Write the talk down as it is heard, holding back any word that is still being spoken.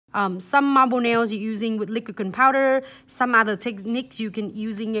Some marble nails you're using with liquid powder. Some other techniques you can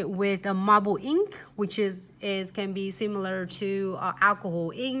using it with a marble ink, which can be similar to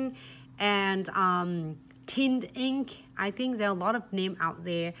alcohol ink and tint ink. I think there are a lot of names out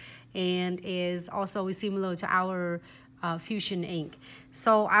there, and is also similar to our fusion ink.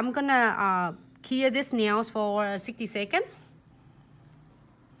 So I'm gonna cure this nails for 60 seconds.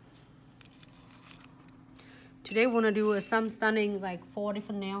 Today we're gonna do some stunning, like 4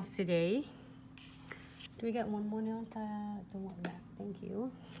 different nails today. Do we get one more nails? Don't want that, thank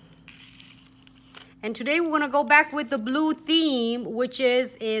you. And today we're gonna go back with the blue theme, which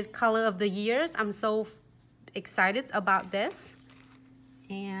is color of the years. I'm so excited about this.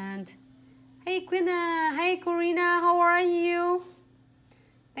 And hey Quina, hey Corina, how are you?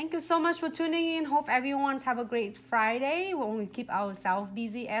 Thank you so much for tuning in. Hope everyone's have a great Friday. We'll only keep ourselves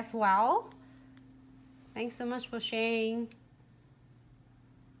busy as well. Thanks so much for sharing.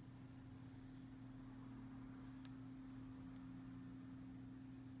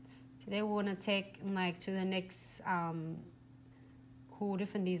 Today we're gonna take like to the next cool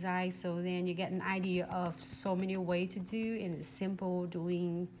different designs, so then you get an idea of so many ways to do, and it's simple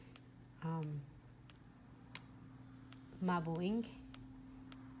doing marble ink.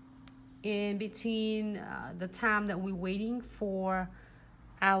 In between the time that we're waiting for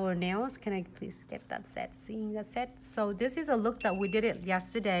our nails, can I please get that set? Seeing that set. So this is a look that we did it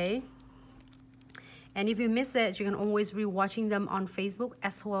yesterday, and if you miss it, you can always re-watching them on Facebook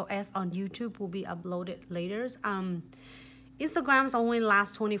as well as on YouTube. Will be uploaded later. Instagram's only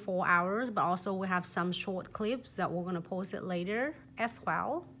last 24 hours, but also we have some short clips that we're gonna post it later as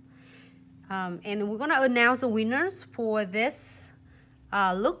well. And we're gonna announce the winners for this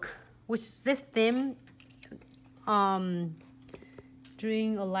look, which is this theme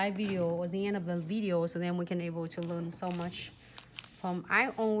during a live video or the end of the video, so then we can able to learn so much from. I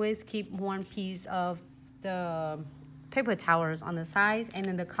always keep one piece of the paper towels on the side, and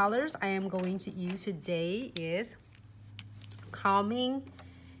then the colors I am going to use today is calming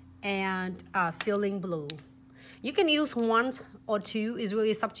and feeling blue. You can use 1 or 2, is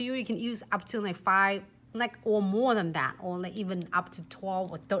really it's up to you. You can use up to like 5, like or more than that, or like even up to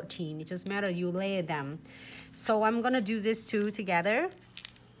 12 or 13. It just matters you layer them. So I'm gonna do this 2 together,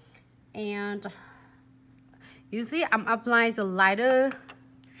 and you see I'm applying the lighter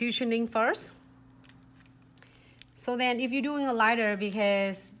fusioning first. So then if you're doing a lighter,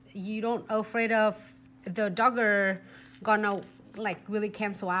 because you don't afraid of the darker gonna like really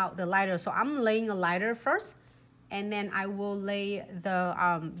cancel out the lighter, so I'm laying a lighter first, and then I will lay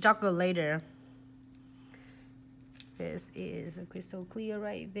the darker later. This is a crystal clear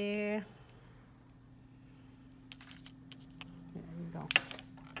right there. There we go.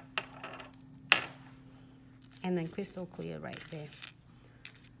 And then crystal clear right there.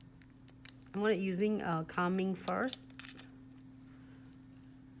 I'm gonna using calming first.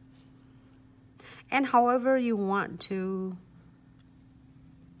 And however you want to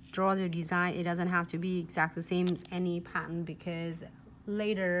draw the design, it doesn't have to be exact the same as any pattern, because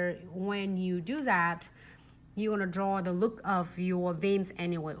later when you do that, you want to draw the look of your veins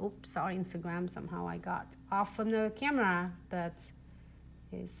anyway. Oops, sorry, Instagram, somehow I got off from the camera, but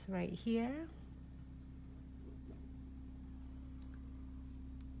it's right here.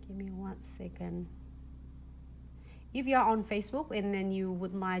 Give me 1 second. If you're on Facebook and then you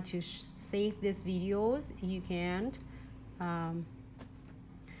would like to save these videos, you can.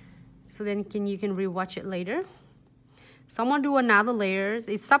 So then you can rewatch it later. So I'm gonna do another layers.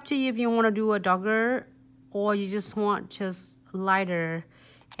 It's up to you if you want to do a darker or you just want just lighter.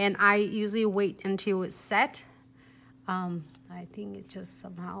 And I usually wait until it's set. I think it just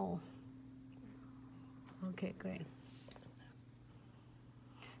somehow. Okay, great.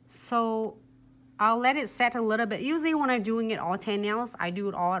 So I'll let it set a little bit. Usually when I'm doing it all 10 nails, I do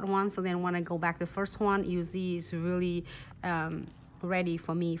it all at once. So then when I go back the first one, usually it's really ready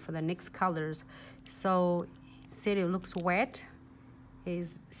for me for the next colors. So see, it looks wet.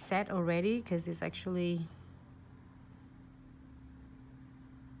 Is set already because it's actually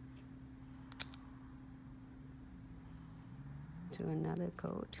to another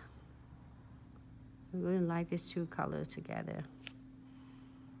coat. I really like these 2 colors together.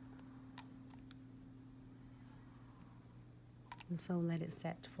 So let it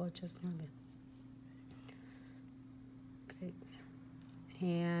set for just a little bit. Great.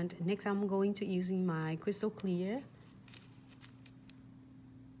 And next I'm going to using my crystal clear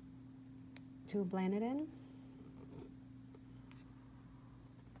to blend it in.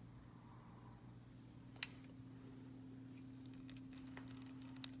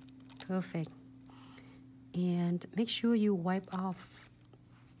 Perfect. And make sure you wipe off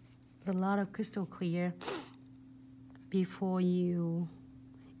a lot of crystal clear before you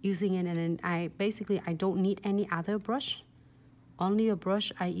using it. And then I don't need any other brush. Only a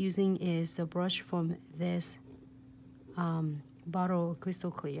brush I using is the brush from this bottle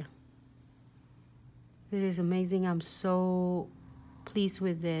crystal clear. It is amazing. I'm so pleased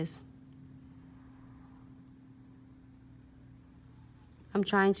with this. I'm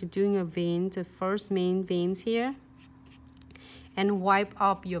trying to doing a vein, the first main veins here, and wipe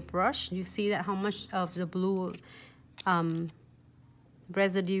up your brush. You see that how much of the blue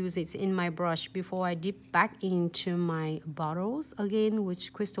residues it's in my brush before I dip back into my bottles again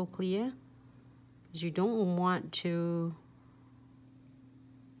with crystal clear. You don't want to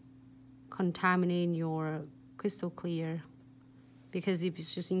contaminate your crystal clear, because if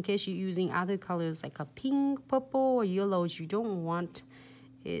it's just in case you're using other colors like a pink, purple, or yellows, you don't want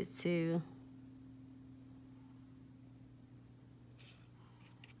it to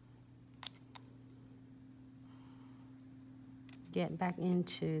get back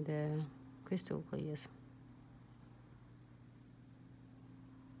into the crystal clears.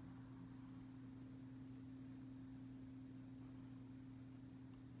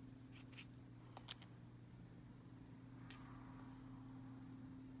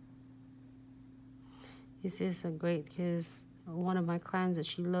 This is a great, because one of my clients that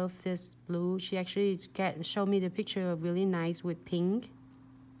she loved this blue. She actually showed me the picture of really nice with pink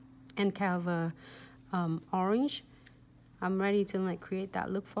and kind of a orange. I'm ready to like create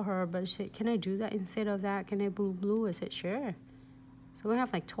that look for her, but she said, can I do that instead of that? Can I blue? I said, sure. So we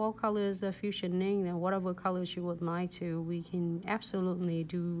have like 12 colors of fusioning, and whatever colors you would like to, we can absolutely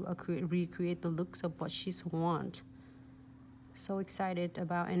do recreate the looks of what she wants. So excited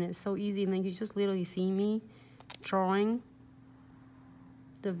about, and it's so easy. Like you just literally see me drawing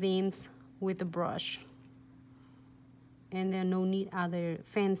the veins with the brush, and then no need other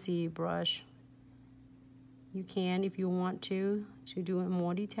fancy brush. You can, if you want to do it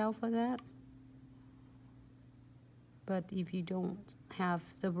more detail for that, but if you don't have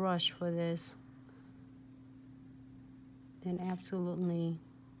the brush for this, then absolutely.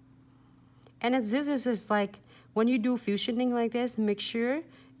 And this is just like when you do fusioning like this, make sure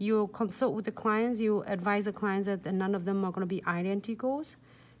you consult with the clients. You advise the clients that none of them are going to be identicals.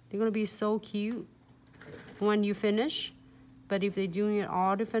 They're going to be so cute when you finish. But if they're doing it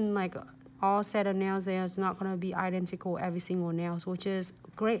all different, like all set of nails, there's not going to be identical every single nails, which is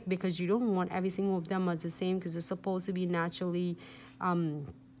great, because you don't want every single of them are the same, because it's supposed to be naturally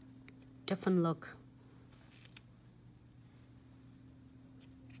different look.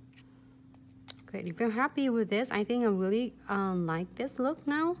 Great. If you're happy with this, I think I really like this look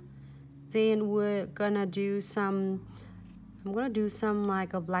now. Then we're gonna do some, I'm gonna do some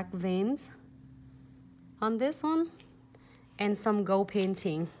like a black veins on this one, and some gold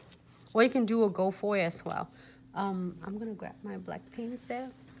painting, or you can do a gold foil as well. I'm gonna grab my black paints there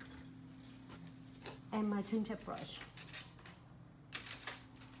and my twin tip brush.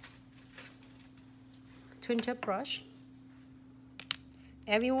 Twin tip brush.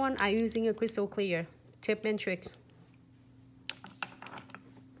 Everyone are using a crystal clear tip and tricks.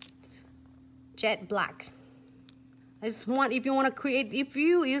 Jet black. I just want, if you want to create, if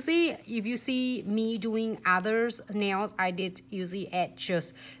you see me doing others nails, I did usually add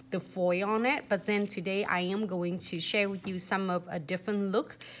just the foil on it, but then today I am going to share with you some of a different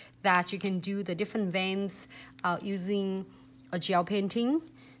look that you can do the different veins using a gel painting.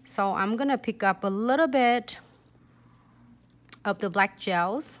 So I'm gonna pick up a little bit of the black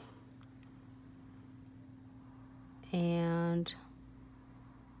gels and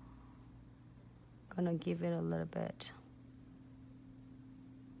gonna give it a little bit.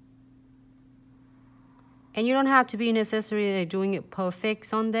 And you don't have to be necessarily doing it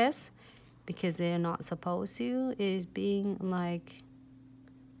perfect on this, because they're not supposed to, is being like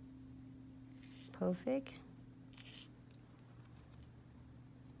perfect.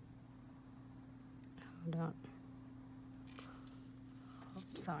 Hold on.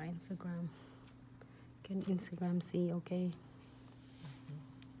 Sorry, Instagram. Can Instagram see okay?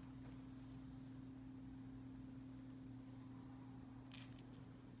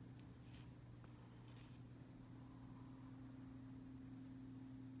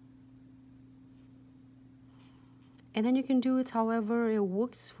 And then you can do it however it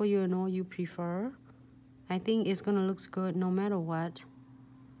works for you and all you prefer. I think it's gonna look good no matter what,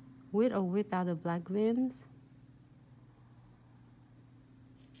 with or without the black veins.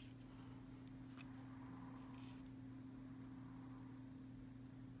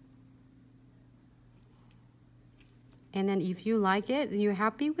 And then if you like it, you're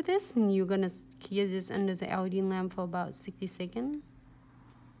happy with this, and you're gonna keep this under the LED lamp for about 60 seconds.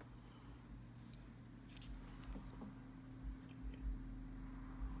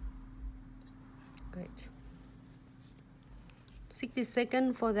 Great. 60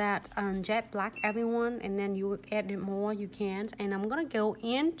 seconds for that jet black, everyone, and then you add more you can. And I'm gonna go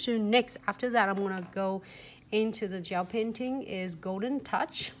into next. After that, I'm gonna go into the gel painting is Golden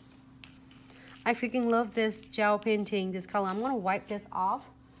Touch. I freaking love this gel painting, this color. I'm gonna wipe this off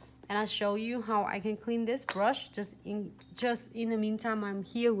and I'll show you how I can clean this brush. Just in the meantime, I'm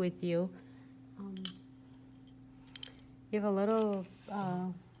here with you. Give a little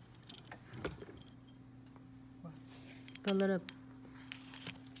I'm gonna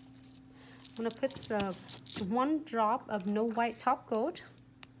put 1 drop of no white top coat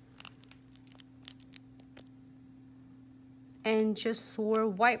and just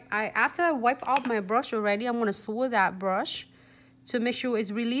wipe. After I wipe off my brush already, I'm gonna swirl that brush to make sure it's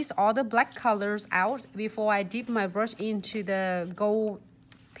released all the black colors out before I dip my brush into the gold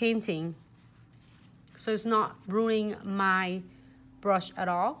painting, so it's not ruining my brush at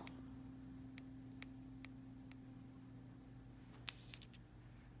all.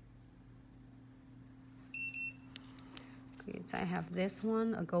 So I have this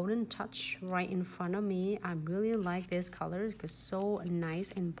one, a Golden Touch, right in front of me. I really like this color because it's so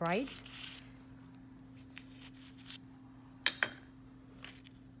nice and bright.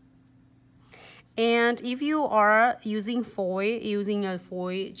 And if you are using a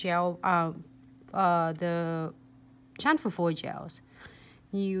foil gel, the chamfer foil gels,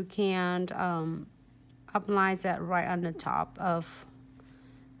 you can apply that right on the top of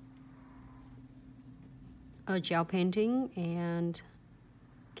a gel painting and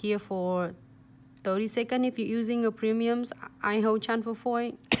cure for 30 seconds if you're using a premium's eye-hole chamfer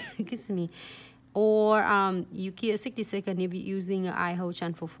foil. Excuse me. Or you cure 60 seconds if you're using an eye-hole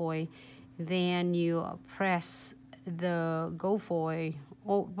chamfer foil. Then you press the gold foil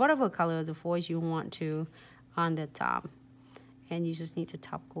or whatever color of the foils you want to on the top, and you just need to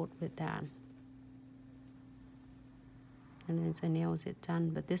top coat with that. And then the nails it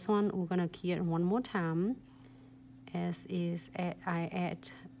done. But this one we're gonna cure it one more time. As is, I add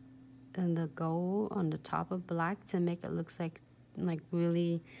the gold on the top of black to make it looks like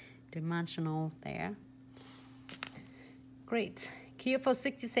really dimensional there. Great. Cure for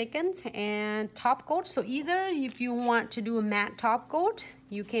 60 seconds and top coat. So either if you want to do a matte top coat,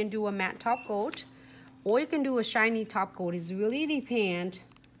 you can do a matte top coat, or you can do a shiny top coat. It really depends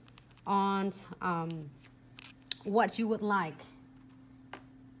on what you would like.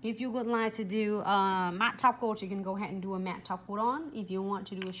 If you would like to do a matte top coat, you can go ahead and do a matte top coat on. If you want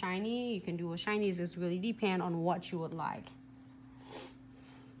to do a shiny, you can do a shiny. It just really depends on what you would like.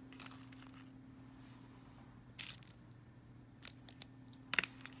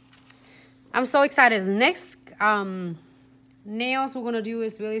 I'm so excited. The next nails we're gonna do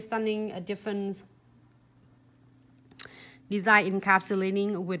is really stunning, a different design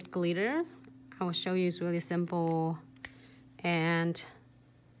encapsulating with glitter. I will show you. It's really simple and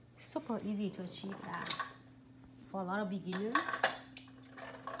super easy to achieve that for a lot of beginners.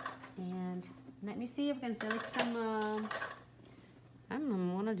 And let me see if I can select some I don't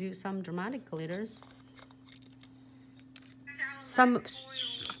know, I want to do some dramatic glitters, some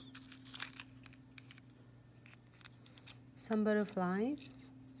butterflies.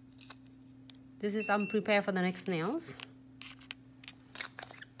 This is unprepared for the next nails.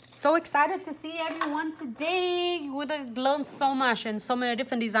 So excited to see everyone today. You would have learned so much and so many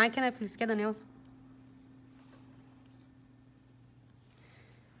different designs. Can I please get the nails?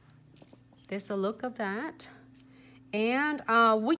 There's a look of that. And we